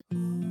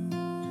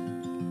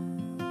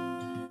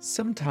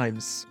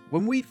Sometimes,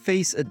 when we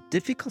face a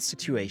difficult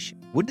situation,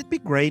 wouldn't it be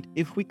great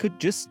if we could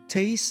just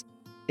taste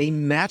a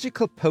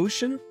magical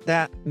potion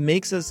that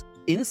makes us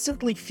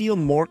instantly feel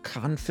more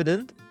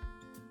confident,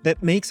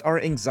 that makes our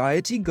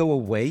anxiety go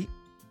away?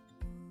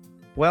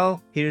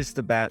 Well, here's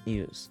the bad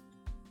news.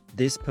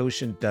 This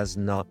potion does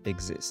not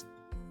exist.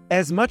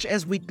 As much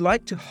as we'd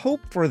like to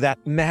hope for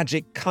that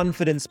magic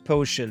confidence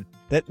potion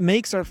that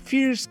makes our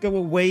fears go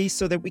away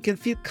so that we can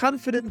feel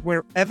confident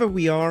wherever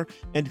we are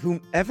and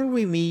whomever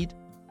we meet,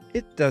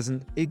 it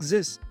doesn't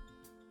exist.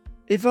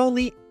 If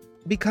only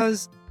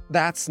because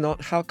that's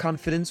not how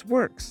confidence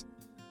works.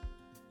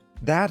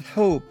 That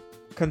hope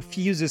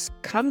confuses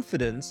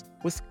confidence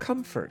with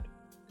comfort.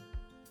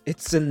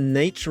 It's a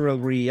natural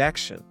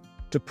reaction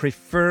to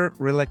prefer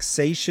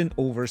relaxation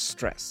over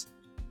stress,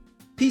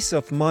 peace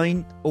of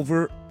mind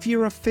over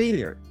fear of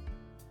failure,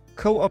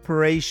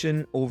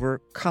 cooperation over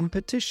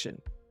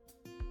competition.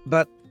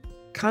 But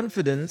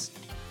confidence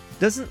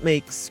doesn't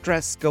make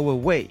stress go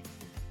away.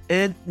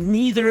 And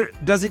neither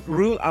does it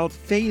rule out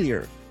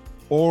failure,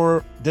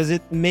 or does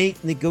it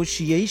make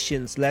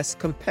negotiations less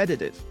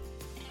competitive.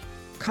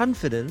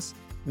 Confidence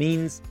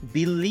means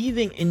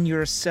believing in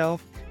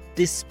yourself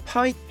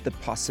despite the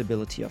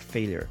possibility of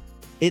failure.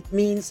 It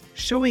means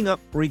showing up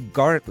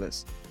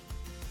regardless.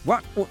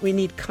 What would we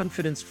need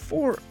confidence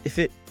for if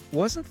it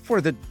wasn't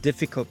for the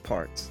difficult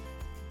parts?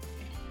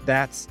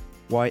 That's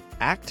why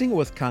acting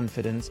with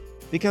confidence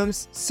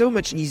becomes so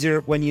much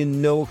easier when you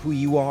know who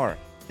you are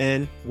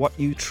and what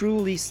you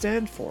truly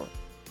stand for.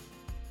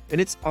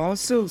 And it's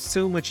also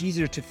so much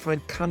easier to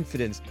find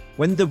confidence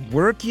when the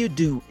work you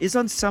do is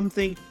on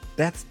something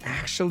that's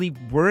actually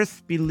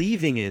worth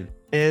believing in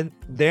and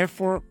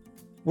therefore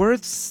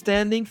worth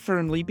standing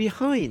firmly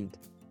behind.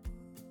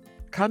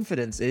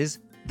 Confidence is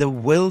the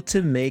will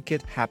to make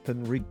it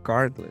happen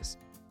regardless.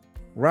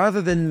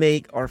 Rather than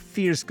make our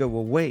fears go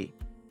away,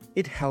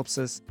 it helps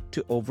us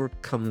to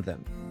overcome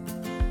them.